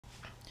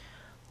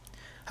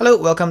Hello,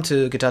 welcome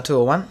to Guitar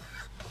 201.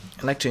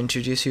 I'd like to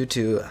introduce you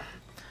to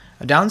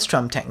a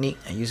downstrum technique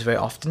I use very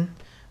often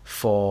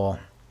for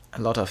a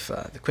lot of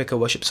the quicker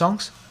worship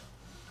songs.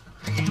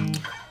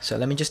 So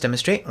let me just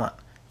demonstrate. 1,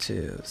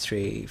 2,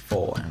 3,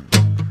 4.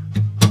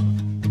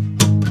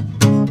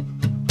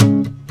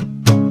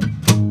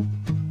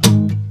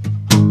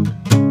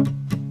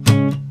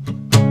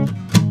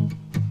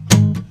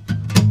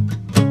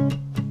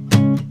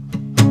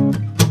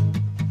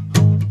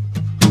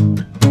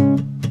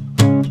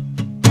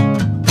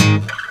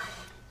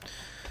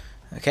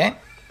 Okay,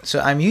 so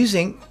I'm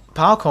using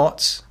power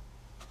chords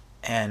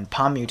and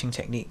palm muting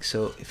technique.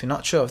 So if you're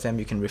not sure of them,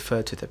 you can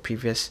refer to the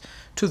previous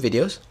 2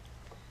 videos.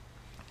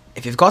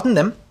 If you've gotten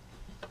them,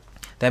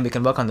 then we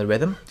can work on the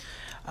rhythm.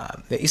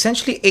 They're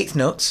essentially 8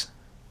 notes,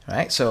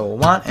 right? So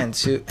 1 and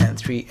 2 and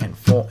 3 and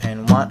 4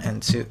 and 1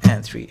 and 2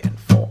 and 3 and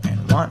 4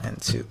 and 1 and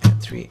 2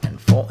 and 3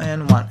 and 4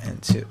 and 1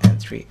 and 2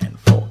 and 3 and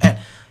 4 and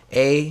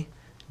A,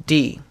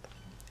 D,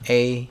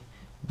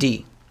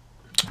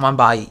 1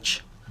 bar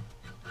each.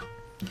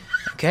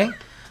 Okay,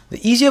 the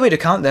easier way to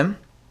count them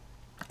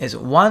is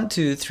 1,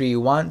 2, 3,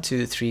 1,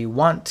 2, 3,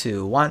 1,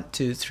 2, 1,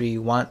 2, 3,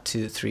 1,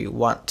 2, 3,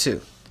 1,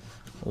 2.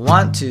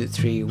 1, 2,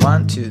 3,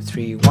 1, 2,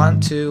 3, 1,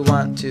 2,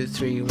 1, 2,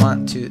 3,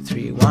 1, 2,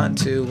 3, 1,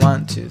 2,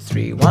 1, 2,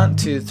 3, 1,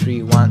 2,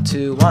 3, 1,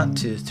 2, 1,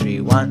 2,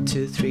 3, 1,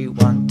 2, 3,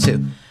 1,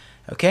 2.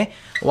 Okay,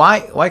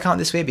 why count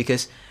this way?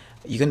 Because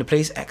you're going to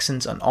place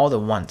accents on all the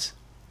ones.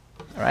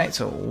 Alright,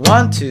 so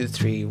 1, 2,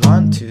 3,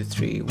 1, 2,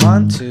 3,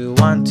 1, 2,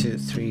 1, 2,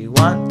 3,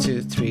 1,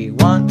 2, 3,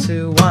 1,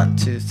 2, 1,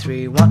 2,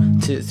 3,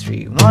 1, 2,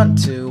 3, 1,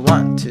 2,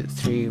 1, 2,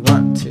 3,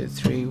 1, 2,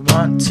 3,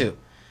 1, 2.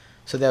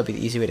 So that'll be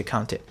the easy way to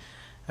count it.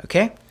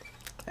 Okay?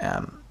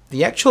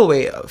 The actual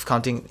way of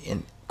counting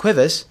in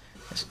quivers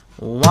is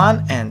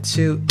 1 and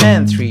 2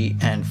 and 3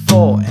 and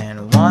 4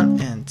 and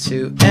 1 and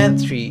 2 and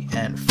 3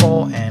 and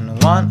 4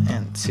 and 1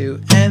 and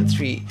 2 and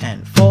 3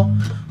 and 4,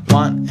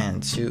 1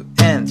 and 2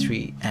 and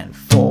 3 and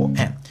 4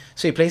 and.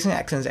 So you're placing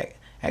accents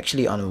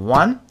actually on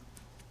 1,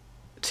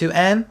 2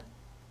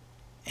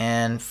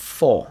 and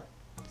 4.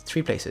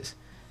 3 places.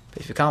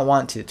 But if you count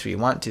 1, 2, 3,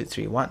 1, 2,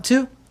 3, 1,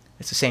 2,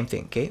 it's the same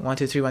thing. Okay, 1,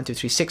 2, 3, 1, 2,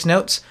 3, 6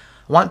 notes.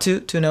 1, 2,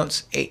 2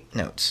 notes, 8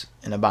 notes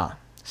in a bar.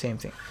 Same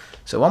thing.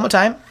 So one more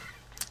time.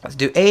 Let's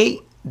do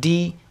A,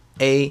 D,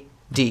 A,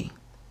 D.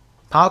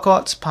 Power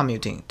chords, palm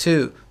muting.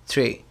 2,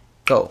 3,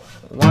 go.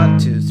 1,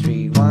 2,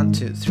 3, 1,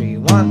 2, 3,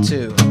 1,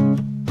 2.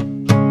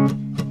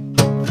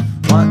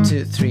 1,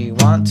 2, 3,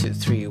 1, 2,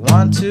 3,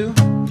 1, 2.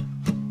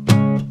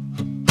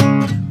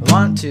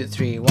 1, 2,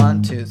 3,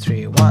 1, 2,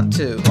 3, 1,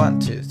 2, 1,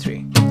 2,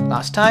 3.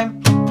 Last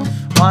time.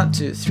 1,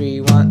 2,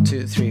 3, 1,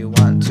 2, 3,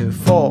 1, 2,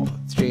 4,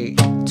 3,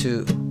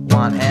 2,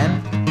 1,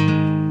 and.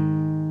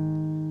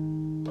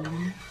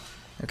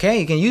 Okay,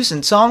 you can use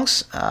in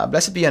songs,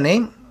 Blessed Be Your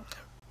Name,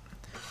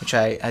 which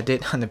I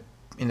did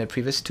in the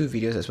previous 2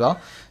 videos as well.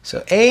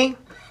 So A,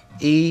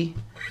 E,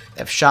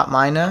 F sharp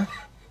minor,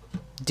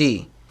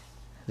 D.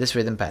 This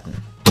rhythm pattern.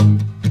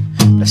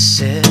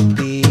 Blessed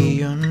be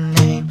your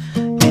name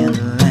in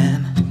the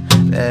land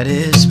that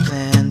is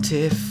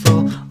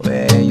plentiful,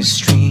 where your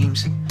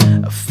streams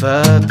of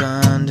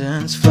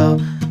abundance flow.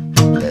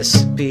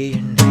 Blessed be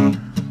your name.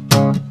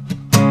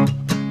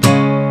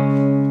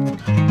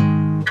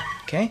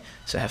 Okay,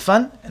 so have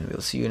fun, and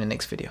we'll see you in the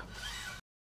next video.